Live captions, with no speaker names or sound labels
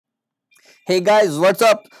Hey guys, what's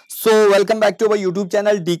up? So welcome back to our YouTube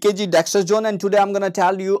channel DKG Dexterous Zone, and today I'm gonna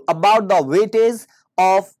tell you about the weightage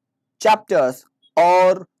of chapters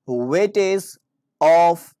or weightage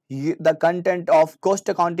of the content of cost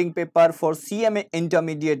accounting paper for CMA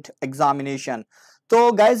intermediate examination.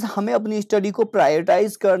 तो guys हमें अपनी study को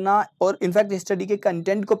prioritise करना और in fact study के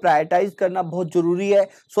content को prioritise करना बहुत जरूरी है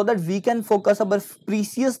so that we can focus our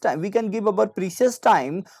precious time, we can give our precious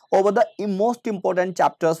time over the most important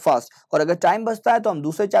chapters first. और अगर टाइम बचता है तो हम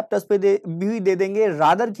दूसरे चैप्टर्स पे भी दे देंगे,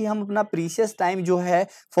 रादर कि हम अपना प्रीसियस टाइम जो है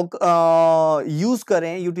यूज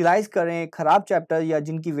करें, यूटिलाइज करें खराब चैप्टर या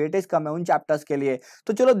जिनकी वेटेज कम है उन चैप्टर्स के लिए।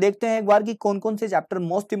 तो चलो देखते हैं एक बार कि कौन कौन से चैप्टर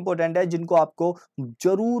मोस्ट इंपॉर्टेंट है जिनको आपको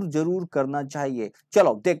जरूर करना चाहिए।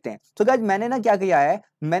 चलो देखते हैं। तो गाइस मैंने ना क्या किया है,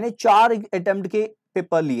 मैंने 4 अटेम्प्ट के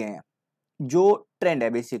पेपर लिए हैं जो ट्रेंड है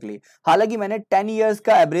बेसिकली। हालांकि मैंने 10 इयर्स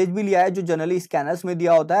का एवरेज भी लिया है जो जनरली स्कैनर्स में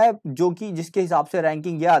दिया होता है, जो कि जिसके हिसाब से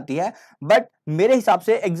रैंकिंग ये आती है। बट मेरे हिसाब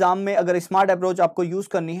से एग्जाम में अगर स्मार्ट अप्रोच आपको यूज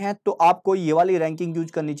करनी है तो आपको ये वाली रैंकिंग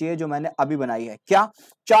यूज करनी चाहिए जो मैंने अभी बनाई है। क्या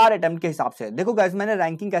 4 अटेम्प्ट के हिसाब से। देखो गाइस मैंने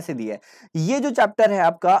रैंकिंग कैसे दी है। ये जो चैप्टर है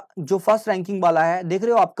आपका जो फर्स्ट रैंकिंग वाला है, देख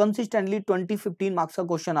रहे हो आप, कंसिस्टेंटली 20-15 मार्क्स का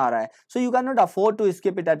क्वेश्चन आ रहा है। So you can not afford to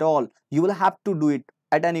skip it at all, you will have to do it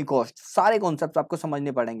at any cost. सारे कॉन्सेप्ट्स आपको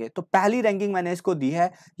समझने पड़ेंगे। तो पहली रैंकिंग मैंने इसको दी है,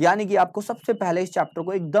 यानी कि आपको सबसे पहले इस चैप्टर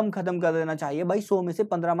को एकदम खत्म कर देना चाहिए भाई। 100 में से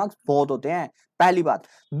 15 मार्क्स बहुत होते हैं, पहली बात।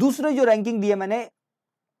 दूसरी जो रैंकिंग दी है मैंने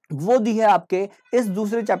वो दी है आपके इस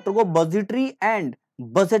दूसरे चैप्टर को budgetary and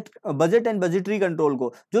budget and budgetary control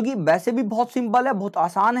को, जो कि वैसे भी बहुत सिंपल है, बहुत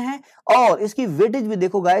आसान है। और इसकी वेटेज भी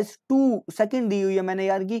देखो गाइस 2 सेकंड दी हुई है मैंने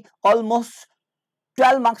यार की ऑलमोस्ट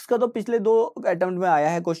 12 मार्क्स का तो पिछले 2 अटेम्प्ट में आया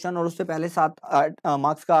है क्वेश्चन, और उससे पहले 7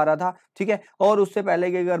 मार्क्स का आ रहा था, ठीक है। और उससे पहले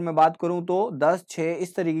की अगर मैं बात करूं तो 10, 6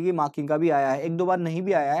 इस तरीके की मार्किंग का भी आया है, 1-2 बार नहीं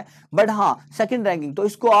भी आया है। बट हाँ सेकंड रैंकिंग तो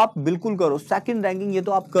इसको आप बिल्कुल करो, सेकंड रैंकिंग ये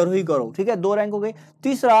तो आप करो ही करो, ठीक है। 2 रैंक हो गई।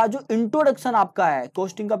 तीसरा जो इंट्रोडक्शन आपका है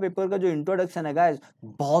कोस्टिंग का पेपर का, जो इंट्रोडक्शन है गाइस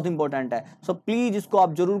बहुत इंपॉर्टेंट है। सो प्लीज इसको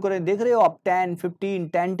आप जरूर करें। देख रहे हो आप 10,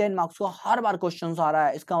 15, 10 मार्क्स का हर बार क्वेश्चन आ रहा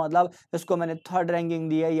है, इसका मतलब इसको मैंने 3rd रैंकिंग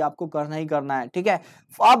दी है, ये आपको करना ही करना है, ठीक है।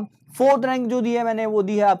 अब 4th रैंक जो दी है मैंने वो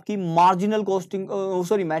दी है आपकी marginal costing,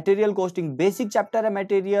 sorry material costing. Basic chapter है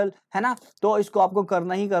मटेरियल, है ना, तो इसको आपको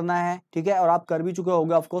करना ही करना है, ठीक है। और आप कर भी चुके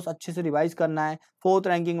होंगे, ऑफ कोर्स अच्छे से रिवाइज करना है। 4th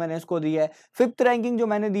रैंकिंग मैंने इसको दी है। 5th रैंकिंग जो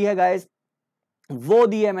मैंने दी है गाइस वो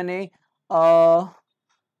दी है मैंने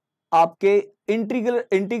आपके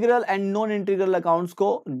integral and non integral accounts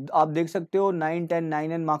को। आप देख सकते हो 9, 10,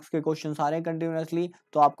 9 एंड मार्क्स के क्वेश्चन आ रहे हैं कंटिन्यूअसली,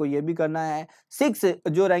 तो आपको ये भी करना है। 6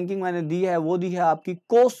 जो रैंकिंग मैंने दी है वो दी है आपकी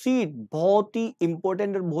कोस्ट शीट, बहुत ही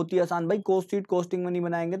इंपॉर्टेंट और बहुत ही आसान। भाई कोस्ट शीट कोस्टिंग में नहीं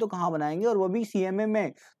बनाएंगे तो कहाँ बनाएंगे, और वो भी सीएमए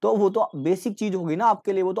में, तो वो तो बेसिक चीज होगी ना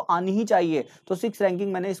आपके लिए, वो तो आनी ही चाहिए। तो 6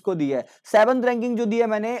 रैंकिंग मैंने इसको दी है। 7th रैंकिंग जो दी है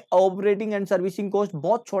मैंने ऑपरेटिंग एंड सर्विसिंग कॉस्ट,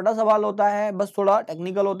 बहुत छोटा सवाल होता है, बस थोड़ा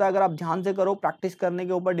टेक्निकल होता है, अगर आप ध्यान से करो, प्रैक्टिस करने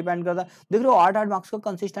के ऊपर डिपेंड करता है। देख रहे हो 8 मार्क्स का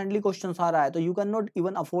कंसिस्टेंटली क्वेश्चन आ रहा है, तो you can not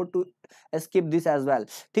even afford to skip this as well,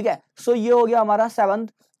 ठीक है। सो ये हो गया हमारा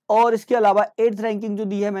 7th। और इसके अलावा 8th रैंकिंग जो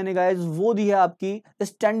दी है मैंने गाइस वो दी है आपकी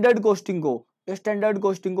स्टैंडर्ड कोस्टिंग को, स्टैंडर्ड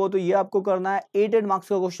कोस्टिंग को। तो ये आपको करना है। 8 मार्क्स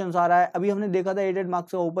का क्वेश्चन आ रहा है, अभी हमने देखा था 8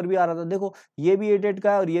 मार्क्स का ऊपर भी आ रहा था। देखो ये भी 8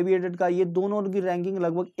 का है और ये भी 8 का, ये दोनों की रैंकिंग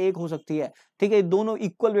लगभग एक हो सकती है, ठीक है। दोनों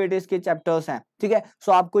इक्वल वेटेज के चैप्टर्स हैं, ठीक है।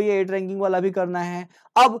 सो आपको ये 8 रैंकिंग वाला भी करना है।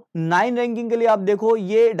 अब 9 रैंकिंग के लिए आप देखो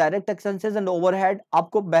ये डायरेक्ट एक्सपेंसेस एंड ओवरहेड,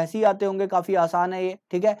 आपको वैसे ही आते होंगे, काफी आसान है ये,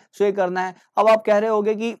 ठीक है। सो ये करना है। अब आप कह रहे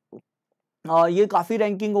होगे कि ये काफी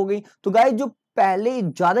रैंकिंग हो गई, तो गाइस जो पहले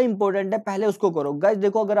ज्यादा इंपॉर्टेंट है पहले उसको करो। गाइस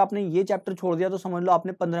देखो अगर आपने ये चैप्टर छोड़ दिया तो समझ लो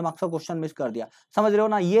आपने 15 मार्क्स का क्वेश्चन मिस कर दिया, समझ रहे हो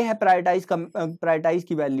ना। ये है प्रायोरिटाइज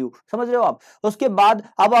की वैल्यू, समझ रहे हो आप। उसके बाद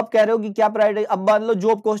अब आप कह रहे हो कि क्या प्रायोरिटाइज, अब मान लो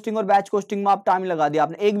जॉब कोस्टिंग और बैच कोस्टिंग में आप टाइम लगा दिया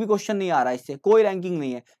आपने, एक भी क्वेश्चन नहीं आ रहा, इससे कोई रैंकिंग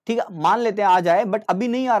नहीं है, ठीक है। मान लेते हैं आ जाए, बट अभी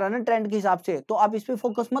नहीं आ रहा ना ट्रेंड के हिसाब से, तो आप इस पे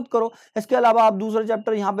फोकस मत करो। इसके अलावा आप दूसरा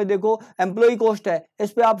चैप्टर यहाँ पे देखो एम्प्लॉय कॉस्ट है,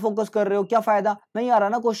 इस पे आप फोकस कर रहे हो, क्या फायदा, नहीं आ रहा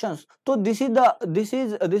ना क्वेश्चन। तो this is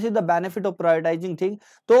the benefit of prioritising thing.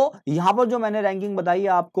 तो यहां पर जो मैंने रैंकिंग बताई है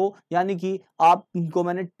आपको, यानी कि आपको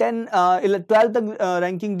मैंने 12 तक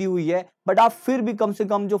रैंकिंग दी हुई है, बट आप फिर भी कम से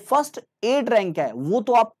कम जो फर्स्ट 8 रैंक है वो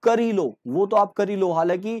तो आप कर ही लो, वो तो आप कर ही लो।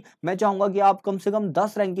 हालांकि मैं चाहूंगा कि आप कम से कम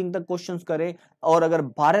 10 रैंकिंग तक क्वेश्चंस करें, और अगर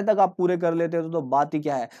 12 तक आप पूरे कर लेते हो तो बात ही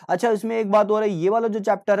क्या है। अच्छा इसमें एक बात और है, ये वाला जो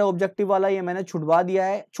चैप्टर है ऑब्जेक्टिव वाला, ये मैंने छुड़वा दिया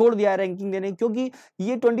है, छोड़ दिया है रैंकिंग देने, क्योंकि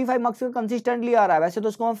ये 25 मार्क्स का कंसिस्टेंटली आ रहा है। वैसे तो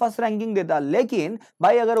इसको मैं फर्स्ट रैंकिंग देता, लेकिन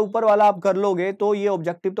भाई अगर ऊपर वाला आप कर लोगे तो ये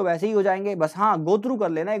ऑब्जेक्टिव तो वैसे ही हो जाएंगे। बस हाँ गो थ्रू कर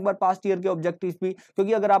लेना एक बार पास्ट ईयर के ऑब्जेक्टिव्स भी,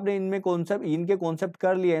 क्योंकि अगर आपने इनके कॉन्सेप्ट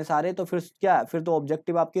कर लिए हैं सारे, तो फिर क्या है, फिर तो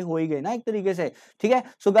ऑब्जेक्टिव आपके हो ही गए ना एक तरीके से, ठीक है।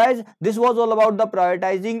 So guys this was all about the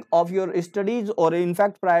prioritising of your studies और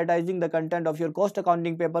in fact prioritising the content of your cost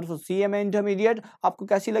accounting paper for CMA intermediate. आपको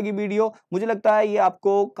कैसी लगी वीडियो? मुझे लगता है ये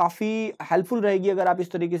आपको काफी हेल्पफुल रहेगी अगर आप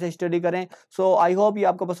इस तरीके से स्टडी करें। सो आई होप ये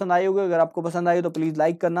आपको पसंद आई होगी। अगर आपको पसंद आई तो प्लीज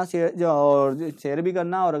लाइक करना, शेयर भी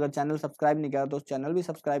करना, और अगर चैनल सब्सक्राइब नहीं किया तो चैनल भी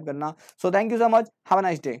सब्सक्राइब करना। So thank you so much, have a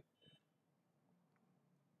nice day.